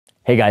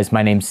Hey guys,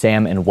 my name's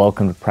Sam and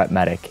welcome to Prep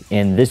Medic.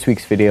 In this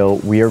week's video,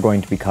 we are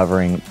going to be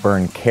covering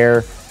burn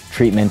care,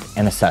 treatment,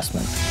 and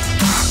assessment.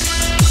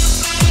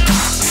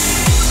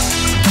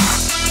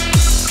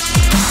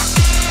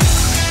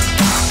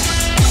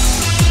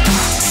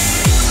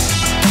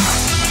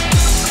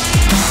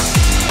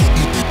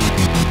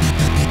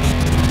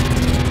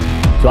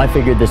 So I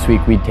figured this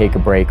week we'd take a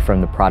break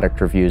from the product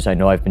reviews. I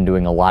know I've been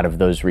doing a lot of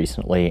those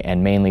recently,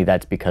 and mainly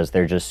that's because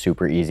they're just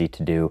super easy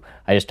to do.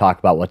 I just talk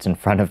about what's in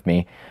front of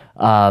me.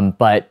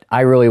 But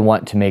I really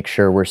want to make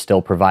sure we're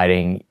still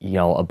providing,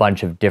 a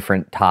bunch of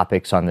different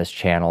topics on this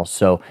channel.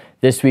 So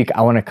this week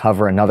I want to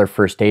cover another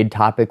first aid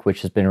topic,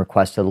 which has been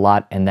requested a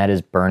lot, and that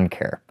is burn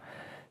care.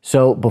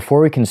 So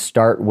before we can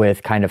start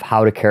with kind of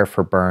how to care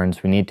for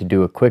burns, we need to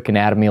do a quick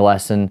anatomy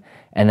lesson,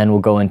 and then we'll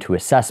go into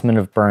assessment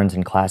of burns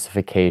and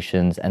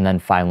classifications, and then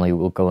finally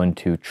we'll go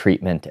into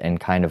treatment and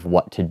kind of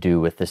what to do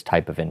with this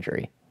type of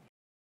injury.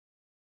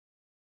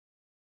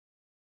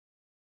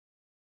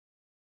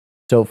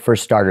 So for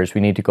starters, we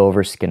need to go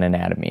over skin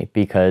anatomy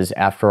because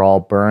after all,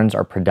 burns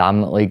are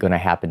predominantly going to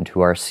happen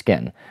to our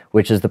skin,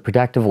 which is the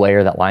protective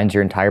layer that lines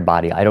your entire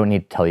body. I don't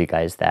need to tell you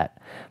guys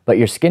that. But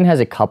your skin has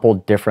a couple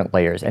different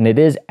layers, and it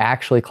is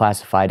actually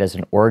classified as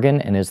an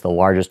organ and is the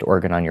largest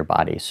organ on your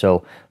body.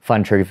 So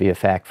fun trivia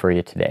fact for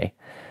you today.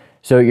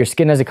 So your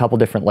skin has a couple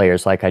different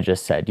layers, like I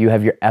just said. You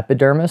have your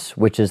epidermis,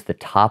 which is the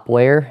top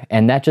layer,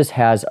 and that just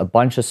has a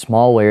bunch of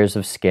small layers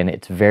of skin.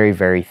 It's very,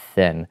 very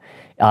thin.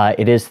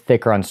 It is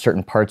thicker on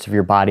certain parts of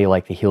your body,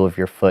 like the heel of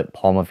your foot,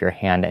 palm of your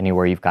hand,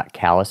 anywhere you've got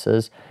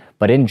calluses.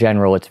 But in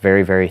general, it's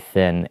very, very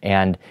thin,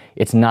 and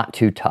it's not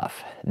too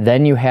tough.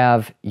 Then you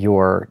have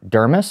your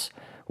dermis,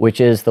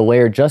 which is the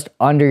layer just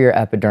under your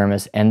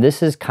epidermis, and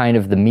this is kind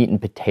of the meat and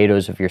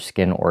potatoes of your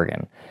skin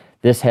organ.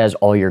 This has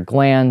all your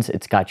glands,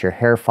 it's got your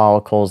hair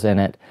follicles in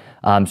it,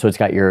 so it's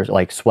got your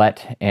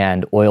sweat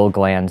and oil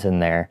glands in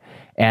there,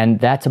 and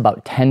that's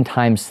about 10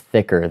 times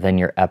thicker than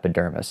your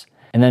epidermis.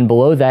 And then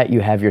below that you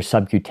have your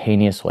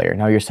subcutaneous layer.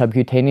 Now your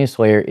subcutaneous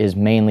layer is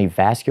mainly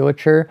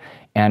vasculature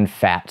and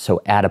fat,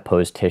 so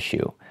adipose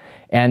tissue.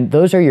 And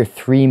those are your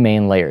three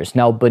main layers.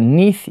 Now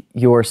beneath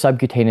your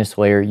subcutaneous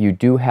layer, you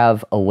do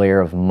have a layer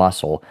of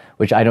muscle,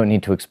 which I don't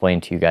need to explain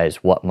to you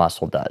guys what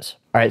muscle does.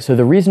 All right, so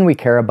the reason we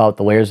care about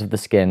the layers of the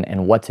skin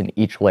and what's in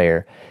each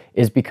layer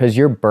is because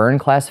your burn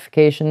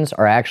classifications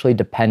are actually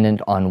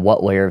dependent on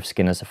what layer of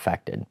skin is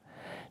affected.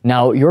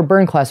 Now, your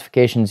burn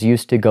classifications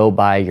used to go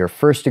by your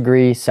first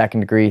degree, second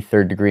degree,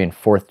 third degree, and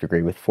fourth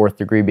degree, with fourth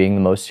degree being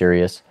the most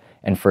serious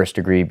and first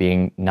degree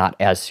being not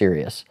as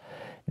serious.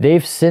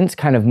 They've since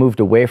kind of moved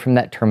away from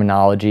that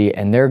terminology,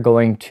 and they're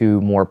going to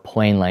more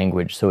plain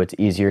language so it's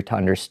easier to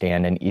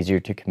understand and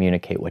easier to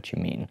communicate what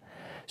you mean.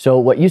 So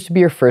what used to be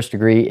your first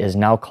degree is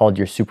now called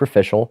your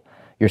superficial,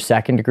 your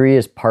second degree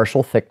is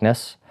partial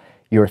thickness,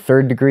 your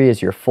third degree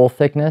is your full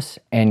thickness,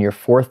 and your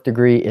fourth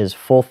degree is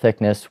full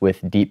thickness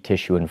with deep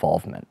tissue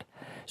involvement.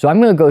 So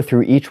I'm going to go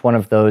through each one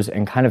of those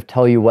and kind of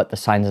tell you what the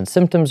signs and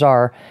symptoms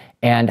are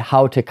and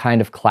how to kind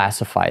of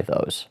classify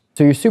those.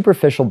 So your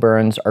superficial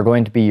burns are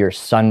going to be your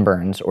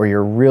sunburns or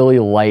your really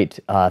light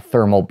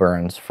thermal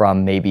burns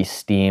from maybe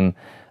steam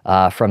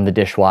from the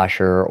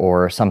dishwasher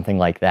or something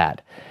like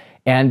that.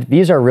 And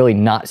these are really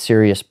not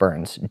serious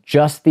burns.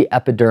 Just the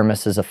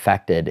epidermis is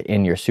affected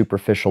in your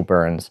superficial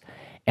burns.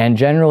 And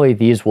generally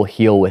these will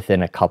heal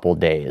within a couple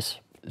days.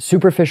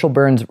 Superficial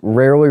burns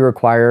rarely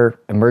require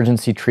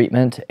emergency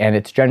treatment, and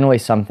it's generally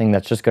something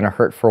that's just going to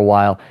hurt for a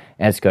while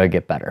and it's going to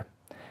get better.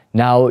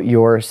 Now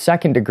your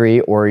second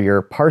degree or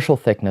your partial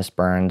thickness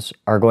burns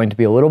are going to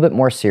be a little bit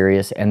more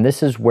serious, and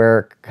this is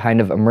where kind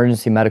of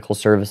emergency medical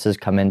services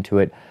come into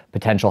it,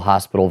 potential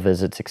hospital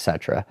visits,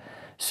 etc.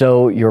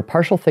 So your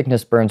partial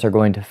thickness burns are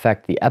going to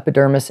affect the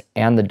epidermis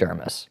and the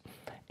dermis.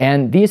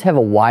 And these have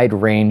a wide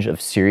range of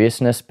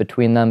seriousness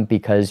between them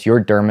because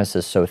your dermis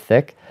is so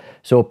thick.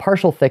 So a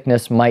partial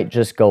thickness might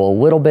just go a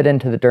little bit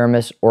into the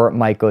dermis, or it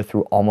might go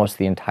through almost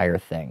the entire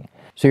thing.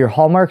 So your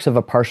hallmarks of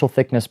a partial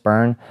thickness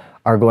burn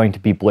are going to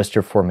be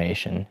blister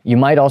formation. You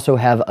might also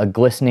have a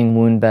glistening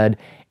wound bed,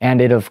 and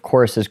it of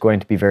course is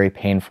going to be very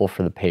painful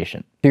for the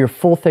patient. So your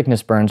full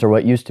thickness burns, or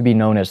what used to be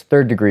known as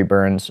third degree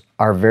burns,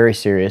 are very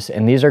serious,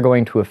 and these are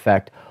going to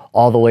affect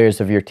all the layers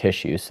of your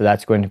tissue. So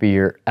that's going to be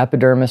your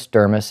epidermis,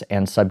 dermis,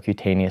 and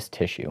subcutaneous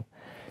tissue.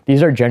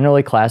 These are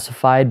generally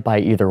classified by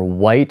either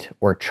white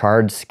or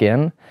charred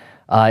skin.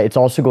 It's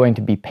also going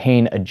to be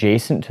pain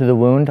adjacent to the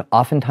wound.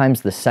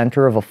 Oftentimes the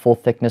center of a full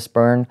thickness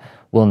burn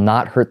will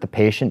not hurt the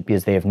patient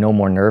because they have no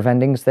more nerve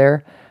endings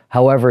there.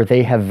 However,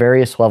 they have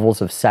various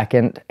levels of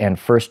second and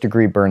first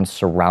degree burns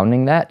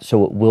surrounding that,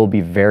 so it will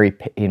be very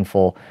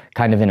painful,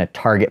 kind of in a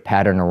target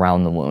pattern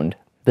around the wound.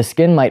 The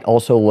skin might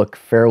also look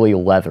fairly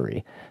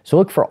leathery, so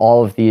look for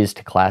all of these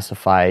to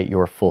classify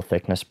your full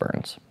thickness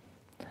burns.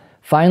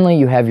 Finally,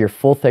 you have your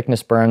full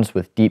thickness burns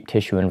with deep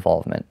tissue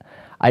involvement.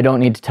 I don't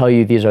need to tell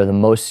you these are the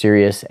most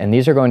serious, and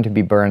these are going to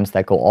be burns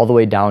that go all the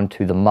way down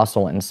to the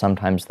muscle and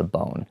sometimes the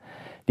bone.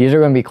 These are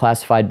going to be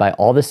classified by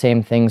all the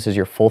same things as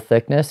your full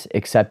thickness,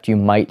 except you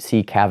might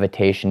see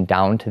cavitation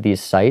down to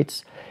these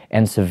sites,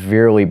 and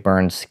severely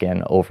burned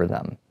skin over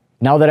them.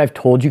 Now that I've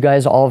told you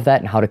guys all of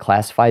that and how to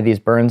classify these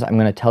burns, I'm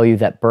going to tell you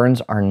that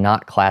burns are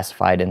not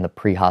classified in the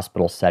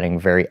pre-hospital setting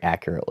very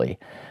accurately.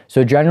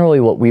 So generally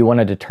what we want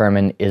to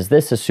determine, is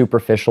this a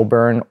superficial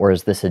burn or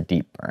is this a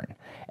deep burn?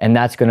 And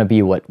that's going to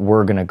be what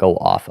we're going to go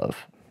off of.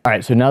 All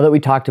right, so now that we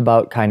talked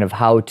about kind of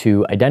how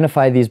to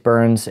identify these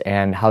burns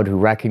and how to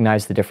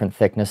recognize the different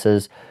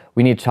thicknesses,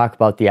 we need to talk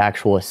about the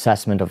actual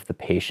assessment of the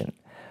patient.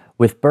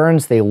 With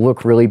burns, they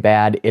look really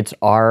bad. It's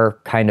our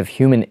kind of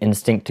human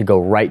instinct to go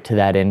right to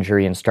that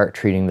injury and start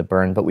treating the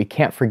burn, but we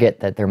can't forget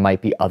that there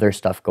might be other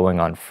stuff going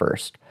on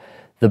first.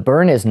 The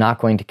burn is not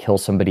going to kill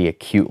somebody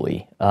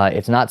acutely.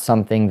 It's not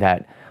something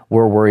that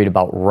we're worried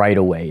about right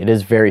away. It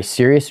is very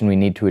serious and we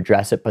need to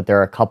address it, but there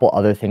are a couple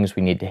other things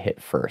we need to hit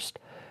first.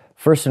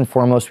 First and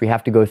foremost, we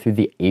have to go through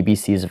the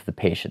ABCs of the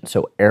patient,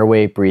 so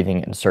airway,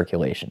 breathing, and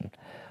circulation.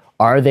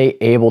 Are they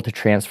able to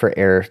transfer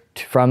air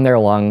from their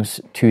lungs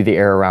to the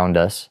air around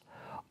us?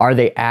 Are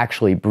they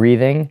actually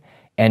breathing?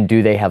 And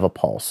do they have a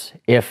pulse?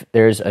 If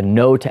there's a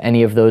no to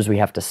any of those, we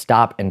have to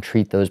stop and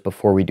treat those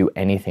before we do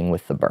anything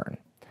with the burn.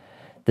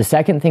 The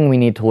second thing we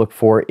need to look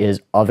for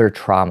is other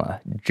trauma.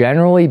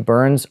 Generally,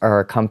 burns are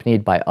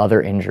accompanied by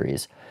other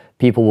injuries.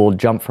 People will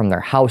jump from their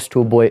house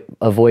to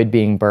avoid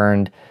being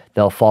burned.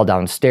 They'll fall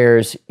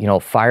downstairs. You know,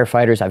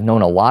 firefighters, I've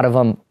known a lot of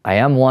them. I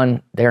am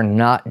one. They're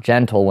not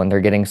gentle when they're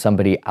getting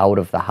somebody out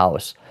of the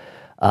house.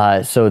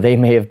 So they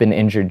may have been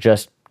injured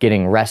just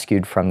getting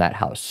rescued from that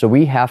house. So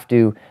we have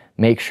to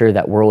make sure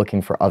that we're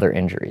looking for other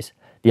injuries.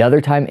 The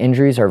other time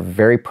injuries are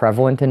very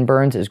prevalent in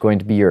burns is going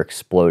to be your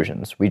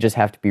explosions. We just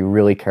have to be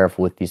really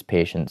careful with these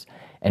patients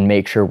and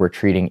make sure we're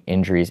treating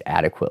injuries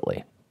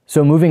adequately.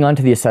 So moving on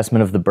to the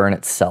assessment of the burn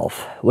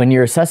itself. When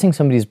you're assessing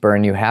somebody's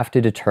burn, you have to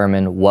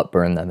determine what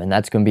burned them, and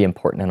that's going to be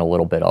important in a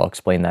little bit. I'll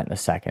explain that in a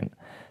second.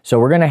 So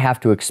we're going to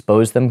have to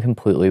expose them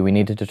completely. We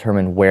need to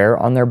determine where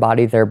on their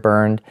body they're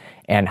burned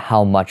and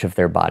how much of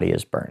their body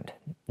is burned.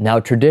 Now,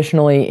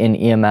 traditionally in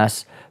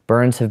EMS,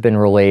 burns have been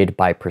relayed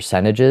by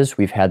percentages.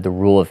 We've had the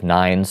rule of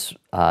nines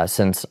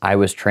since I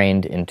was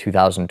trained in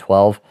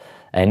 2012,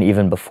 and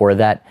even before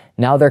that.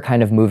 Now they're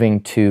kind of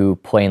moving to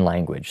plain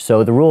language.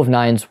 So the rule of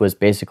nines was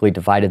basically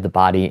divided the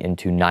body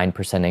into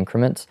 9%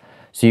 increments.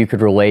 So you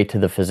could relay to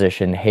the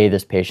physician, hey,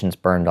 this patient's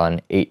burned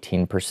on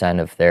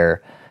 18% of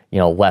their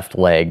left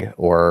leg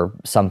or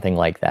something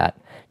like that.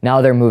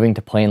 Now they're moving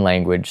to plain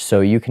language, so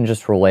you can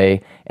just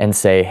relay and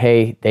say,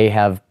 hey, they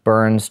have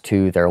burns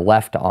to their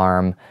left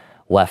arm,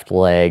 left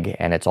leg,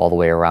 and it's all the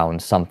way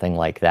around, something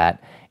like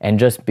that, and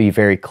just be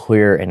very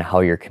clear in how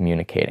you're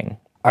communicating.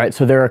 All right,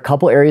 so there are a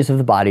couple areas of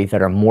the body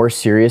that are more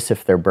serious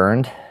if they're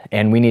burned,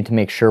 and we need to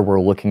make sure we're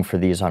looking for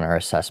these on our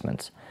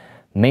assessments.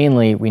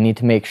 Mainly, we need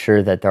to make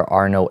sure that there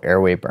are no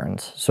airway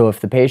burns. So if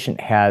the patient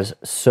has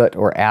soot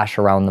or ash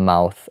around the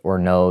mouth or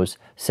nose,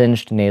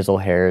 singed nasal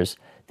hairs,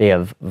 they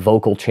have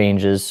vocal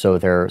changes, so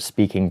they're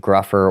speaking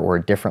gruffer or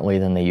differently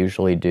than they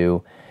usually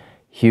do,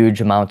 huge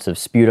amounts of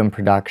sputum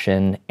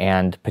production,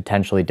 and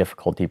potentially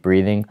difficulty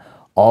breathing,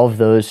 all of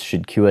those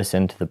should cue us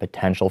into the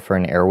potential for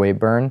an airway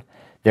burn.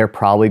 They're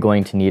probably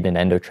going to need an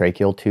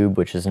endotracheal tube,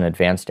 which is an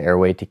advanced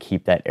airway to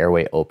keep that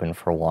airway open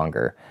for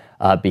longer.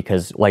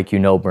 Because like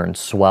burns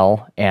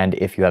swell, and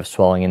if you have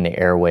swelling in the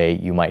airway,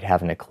 you might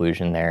have an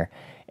occlusion there,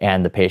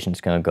 and the patient's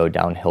going to go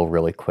downhill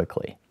really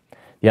quickly.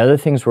 The other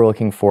things we're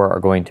looking for are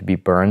going to be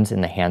burns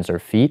in the hands or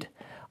feet.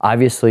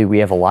 Obviously, we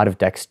have a lot of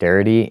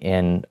dexterity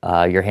in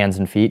your hands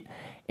and feet,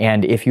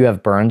 and if you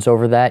have burns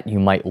over that, you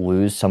might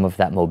lose some of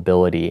that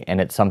mobility, and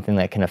it's something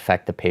that can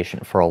affect the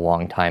patient for a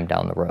long time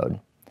down the road.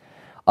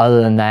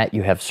 Other than that,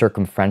 you have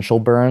circumferential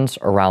burns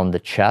around the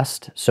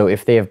chest. So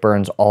if they have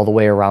burns all the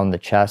way around the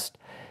chest,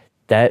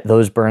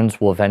 those burns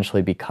will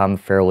eventually become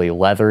fairly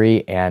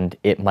leathery, and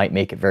it might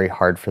make it very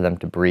hard for them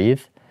to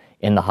breathe.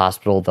 In the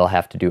hospital, they'll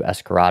have to do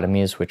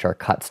escharotomies, which are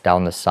cuts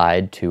down the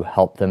side to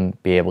help them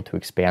be able to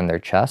expand their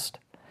chest.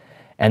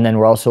 And then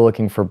we're also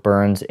looking for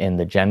burns in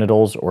the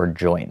genitals or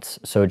joints.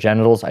 So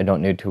genitals, I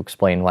don't need to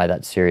explain why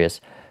that's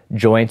serious.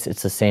 Joints,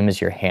 it's the same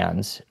as your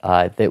hands.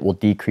 That will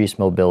decrease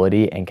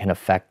mobility and can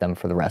affect them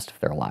for the rest of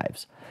their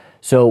lives.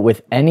 So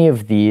with any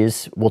of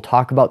these, we'll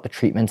talk about the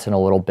treatments in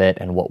a little bit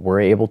and what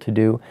we're able to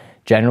do.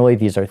 Generally,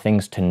 these are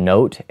things to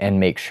note and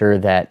make sure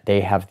that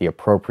they have the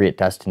appropriate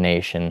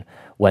destination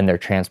when they're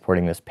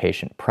transporting this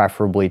patient,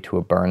 preferably to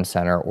a burn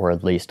center or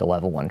at least a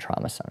level 1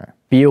 trauma center.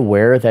 Be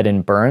aware that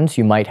in burns,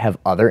 you might have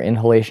other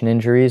inhalation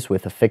injuries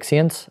with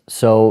asphyxiants.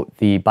 So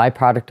the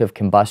byproduct of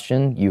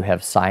combustion, you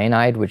have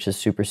cyanide, which is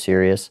super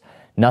serious.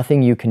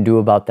 Nothing you can do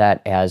about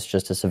that as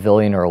just a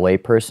civilian or a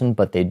layperson,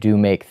 but they do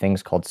make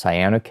things called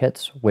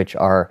cyanokits, which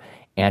are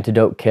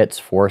antidote kits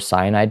for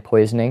cyanide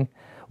poisoning.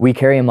 We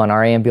carry them on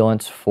our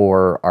ambulance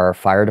for our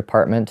fire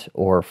department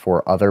or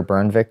for other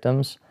burn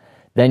victims.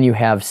 Then you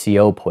have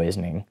CO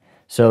poisoning.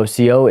 So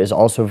CO is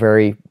also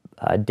very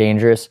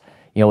dangerous.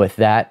 With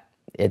that,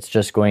 it's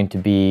just going to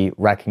be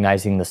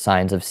recognizing the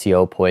signs of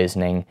CO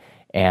poisoning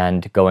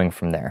and going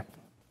from there.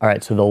 All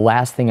right, so the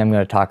last thing I'm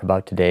going to talk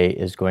about today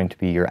is going to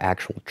be your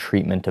actual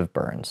treatment of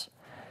burns.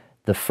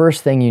 The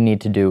first thing you need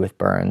to do with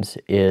burns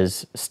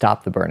is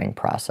stop the burning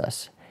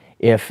process.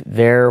 If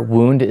their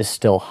wound is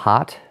still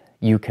hot,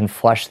 you can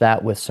flush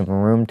that with some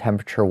room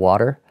temperature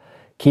water.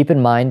 Keep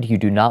in mind, you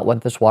do not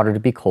want this water to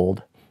be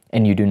cold,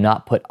 and you do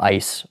not put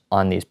ice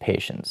on these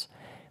patients.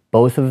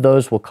 Both of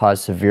those will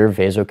cause severe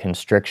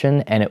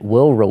vasoconstriction, and it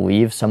will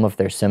relieve some of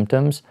their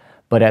symptoms,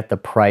 but at the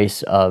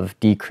price of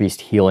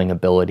decreased healing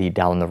ability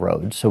down the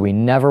road. So we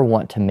never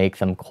want to make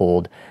them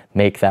cold,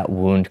 make that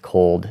wound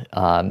cold,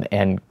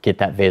 and get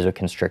that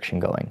vasoconstriction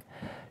going.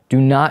 Do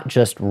not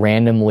just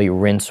randomly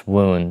rinse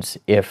wounds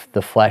if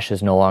the flesh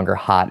is no longer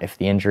hot, if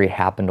the injury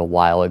happened a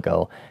while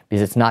ago,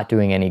 because it's not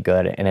doing any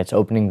good and it's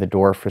opening the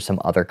door for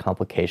some other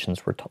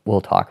complications we'll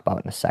talk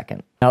about in a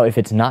second. Now, if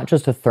it's not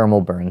just a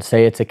thermal burn,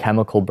 say it's a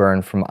chemical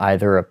burn from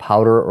either a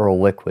powder or a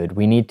liquid,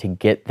 we need to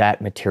get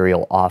that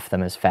material off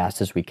them as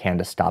fast as we can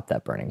to stop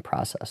that burning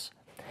process.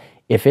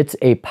 If it's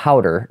a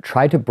powder,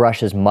 try to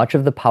brush as much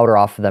of the powder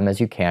off of them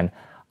as you can.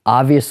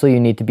 Obviously, you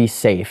need to be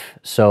safe,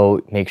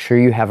 so make sure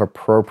you have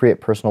appropriate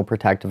personal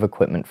protective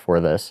equipment for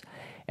this,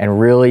 and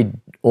really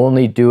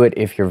only do it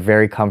if you're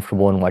very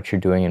comfortable in what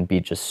you're doing, and be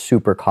just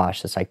super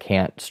cautious. I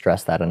can't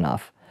stress that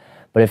enough.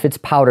 But if it's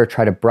powder,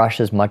 try to brush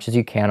as much as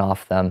you can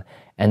off them,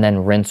 and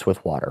then rinse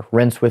with water.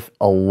 Rinse with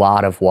a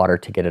lot of water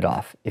to get it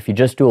off. If you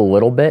just do a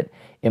little bit,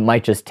 it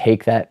might just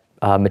take that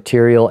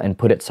material and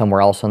put it somewhere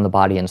else on the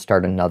body and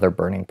start another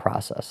burning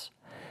process.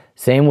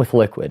 Same with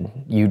liquid.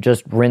 You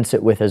just rinse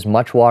it with as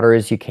much water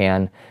as you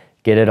can,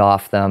 get it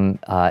off them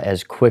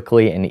as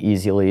quickly and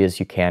easily as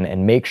you can,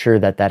 and make sure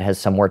that that has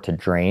somewhere to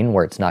drain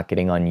where it's not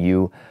getting on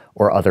you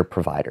or other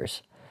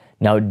providers.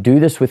 Now, do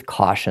this with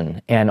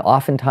caution, and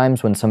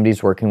oftentimes when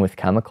somebody's working with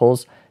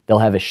chemicals, they'll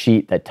have a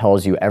sheet that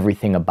tells you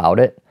everything about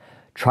it.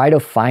 Try to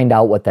find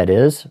out what that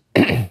is,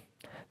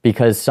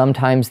 because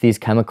sometimes these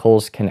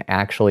chemicals can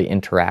actually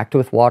interact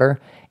with water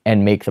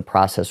and make the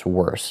process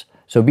worse.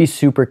 So be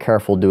super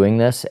careful doing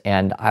this,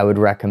 and I would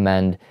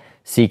recommend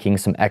seeking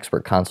some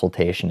expert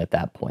consultation at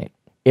that point.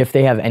 If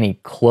they have any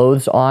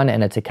clothes on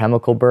and it's a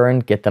chemical burn,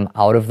 get them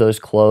out of those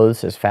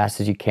clothes as fast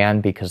as you can,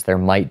 because there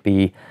might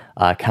be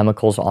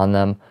chemicals on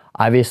them.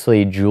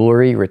 Obviously,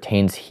 jewelry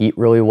retains heat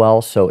really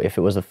well, so if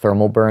it was a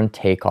thermal burn,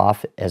 take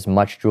off as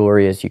much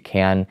jewelry as you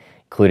can,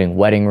 including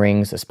wedding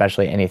rings,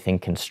 especially anything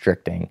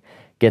constricting.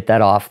 Get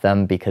that off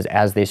them, because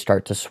as they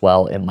start to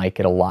swell, it might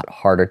get a lot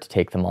harder to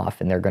take them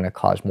off, and they're going to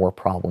cause more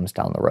problems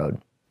down the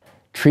road.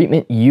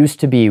 Treatment used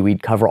to be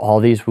we'd cover all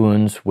these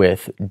wounds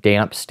with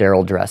damp,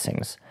 sterile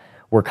dressings.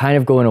 We're kind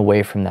of going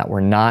away from that. We're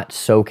not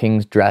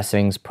soaking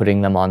dressings,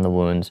 putting them on the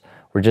wounds.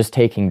 We're just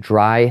taking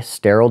dry,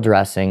 sterile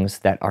dressings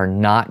that are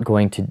not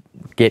going to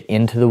get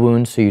into the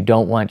wound, so you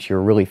don't want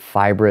your really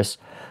fibrous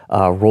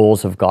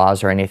rolls of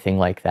gauze or anything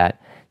like that.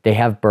 They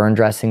have burn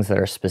dressings that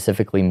are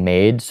specifically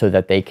made so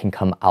that they can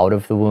come out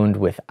of the wound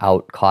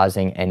without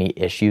causing any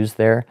issues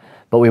there,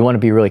 but we want to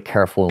be really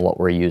careful in what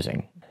we're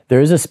using.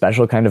 There is a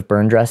special kind of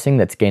burn dressing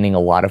that's gaining a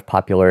lot of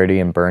popularity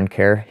in burn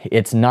care.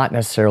 It's not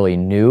necessarily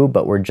new,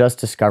 but we're just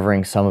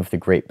discovering some of the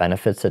great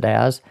benefits it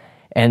has.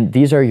 And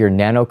these are your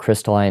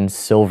nanocrystalline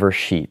silver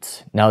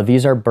sheets. Now,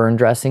 these are burn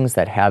dressings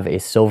that have a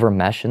silver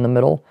mesh in the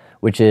middle,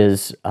 which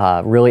is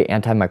really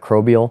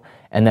antimicrobial,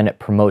 and then it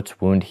promotes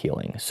wound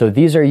healing. So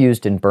these are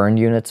used in burn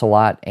units a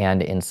lot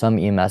and in some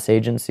EMS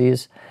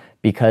agencies,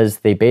 because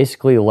they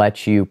basically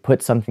let you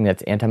put something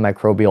that's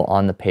antimicrobial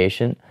on the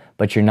patient,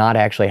 but you're not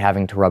actually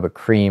having to rub a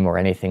cream or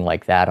anything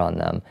like that on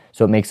them.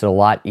 So it makes it a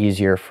lot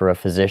easier for a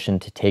physician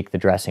to take the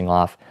dressing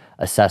off,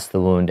 assess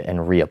the wound, and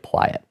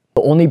reapply it.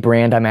 The only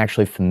brand I'm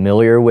actually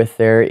familiar with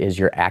there is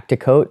your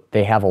Acticoat.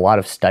 They have a lot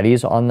of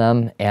studies on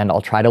them, and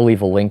I'll try to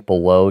leave a link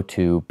below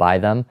to buy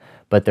them,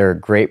 but they're a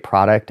great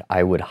product.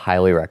 I would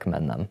highly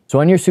recommend them.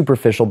 So on your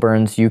superficial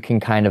burns, you can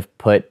kind of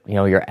put,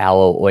 your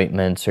aloe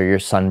ointments or your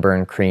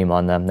sunburn cream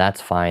on them.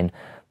 That's fine.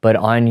 But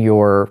on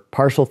your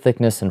partial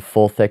thickness and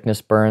full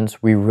thickness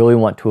burns, we really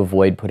want to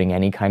avoid putting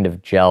any kind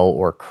of gel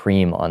or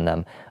cream on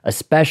them,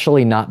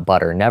 especially not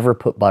butter. Never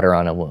put butter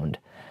on a wound.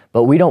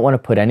 But we don't want to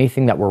put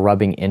anything that we're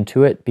rubbing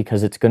into it,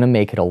 because it's going to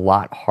make it a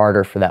lot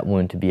harder for that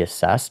wound to be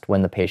assessed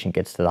when the patient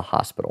gets to the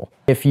hospital.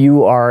 If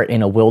you are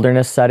in a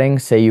wilderness setting,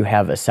 say you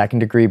have a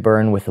 2nd-degree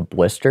burn with a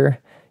blister,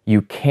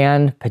 you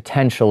can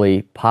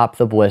potentially pop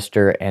the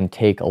blister and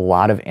take a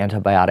lot of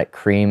antibiotic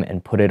cream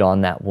and put it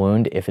on that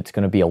wound if it's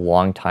going to be a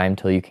long time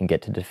till you can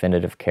get to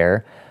definitive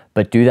care.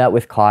 But do that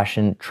with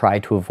caution. Try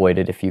to avoid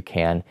it if you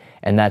can,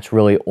 and that's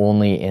really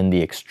only in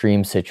the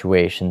extreme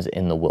situations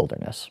in the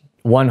wilderness.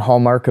 One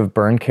hallmark of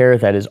burn care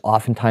that is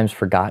oftentimes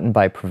forgotten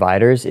by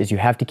providers is you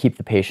have to keep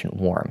the patient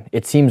warm.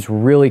 It seems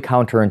really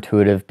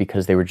counterintuitive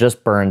because they were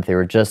just burned, they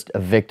were just a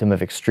victim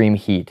of extreme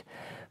heat.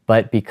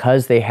 But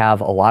because they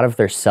have a lot of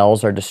their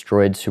cells are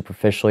destroyed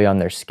superficially on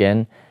their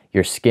skin,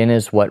 your skin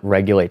is what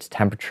regulates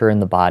temperature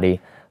in the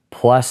body,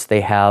 plus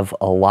they have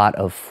a lot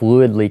of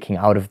fluid leaking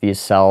out of these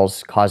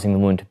cells, causing the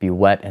wound to be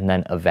wet and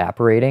then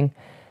evaporating.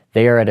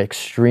 They are at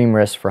extreme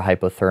risk for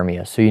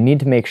hypothermia, so you need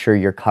to make sure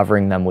you're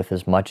covering them with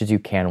as much as you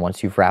can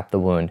once you've wrapped the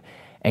wound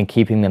and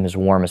keeping them as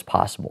warm as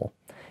possible.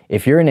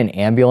 If you're in an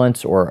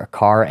ambulance or a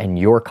car and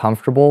you're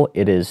comfortable,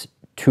 it is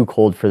too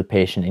cold for the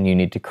patient and you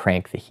need to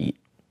crank the heat.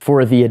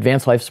 For the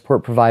advanced life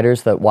support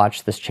providers that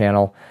watch this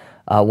channel,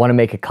 I want to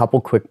make a couple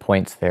quick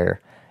points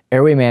there.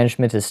 Airway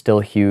management is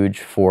still huge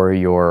for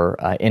your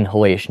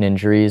inhalation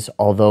injuries,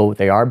 although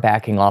they are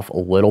backing off a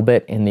little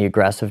bit in the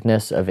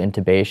aggressiveness of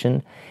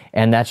intubation,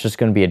 and that's just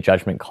going to be a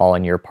judgment call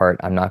on your part.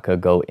 I'm not going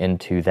to go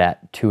into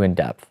that too in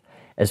depth.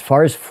 As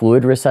far as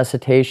fluid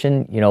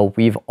resuscitation, you know,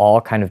 we've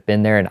all kind of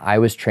been there, and I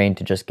was trained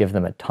to just give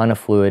them a ton of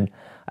fluid.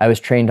 I was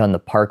trained on the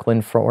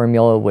Parkland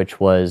formula, which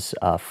was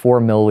 4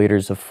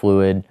 milliliters of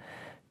fluid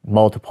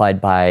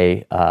multiplied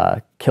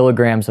by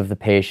kilograms of the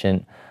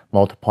patient,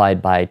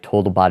 multiplied by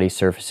total body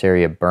surface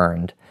area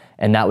burned.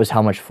 And that was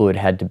how much fluid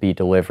had to be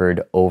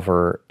delivered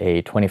over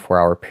a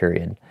 24-hour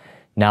period.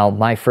 Now,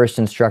 my first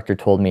instructor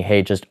told me,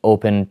 hey, just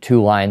open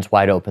 2 lines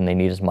wide open. They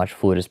need as much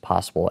fluid as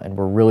possible. And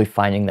we're really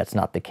finding that's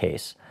not the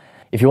case.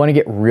 If you want to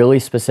get really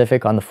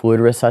specific on the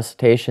fluid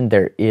resuscitation,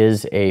 there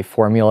is a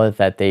formula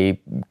that they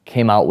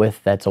came out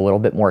with that's a little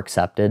bit more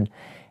accepted.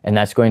 And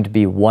that's going to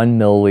be 1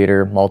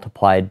 milliliter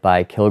multiplied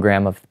by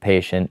kilogram of the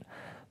patient,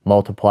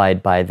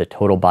 multiplied by the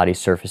total body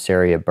surface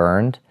area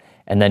burned,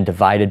 and then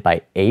divided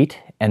by 8,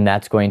 and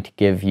that's going to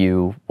give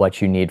you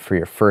what you need for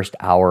your first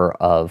hour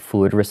of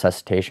fluid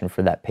resuscitation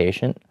for that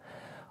patient.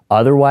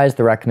 Otherwise,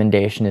 the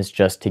recommendation is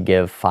just to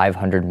give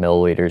 500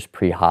 milliliters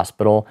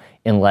pre-hospital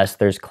unless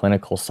there's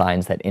clinical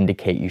signs that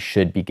indicate you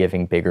should be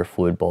giving bigger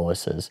fluid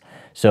boluses.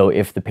 So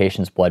if the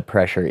patient's blood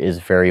pressure is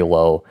very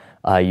low,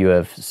 you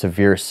have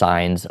severe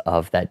signs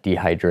of that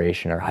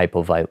dehydration or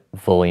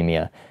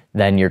hypovolemia,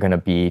 then you're going to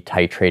be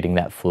titrating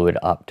that fluid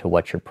up to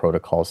what your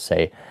protocols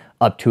say,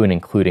 up to and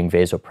including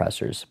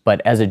vasopressors.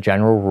 But as a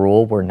general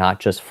rule, we're not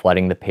just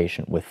flooding the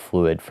patient with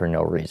fluid for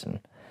no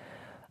reason.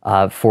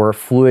 For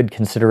fluid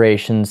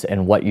considerations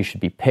and what you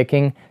should be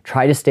picking,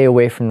 try to stay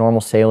away from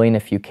normal saline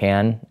if you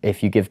can.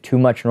 If you give too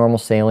much normal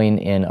saline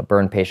in a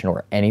burn patient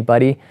or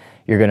anybody,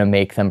 you're going to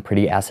make them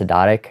pretty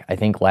acidotic. I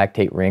think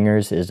lactate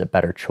ringers is a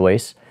better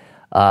choice,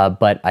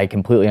 but I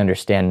completely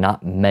understand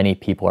not many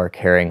people are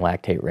carrying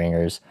lactate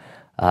ringers.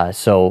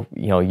 So,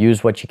 you know,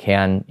 use what you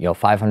can. You know,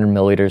 500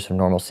 milliliters of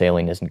normal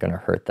saline isn't going to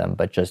hurt them,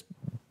 but just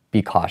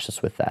be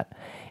cautious with that.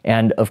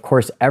 And of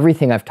course,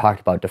 everything I've talked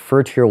about,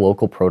 defer to your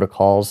local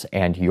protocols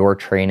and your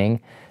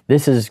training.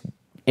 This is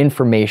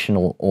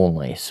informational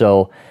only.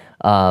 So,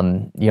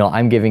 you know,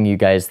 I'm giving you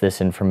guys this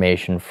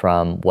information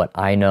from what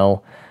I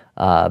know,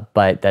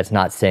 but that's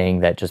not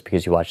saying that just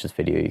because you watch this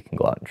video, you can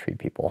go out and treat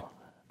people.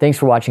 Thanks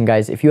for watching,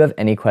 guys. If you have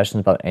any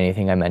questions about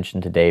anything I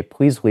mentioned today,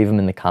 please leave them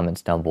in the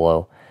comments down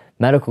below.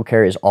 Medical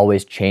care is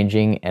always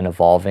changing and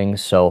evolving,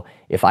 so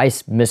if I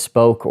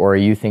misspoke or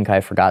you think I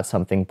forgot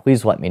something,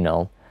 please let me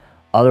know.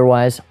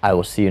 Otherwise, I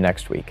will see you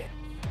next week.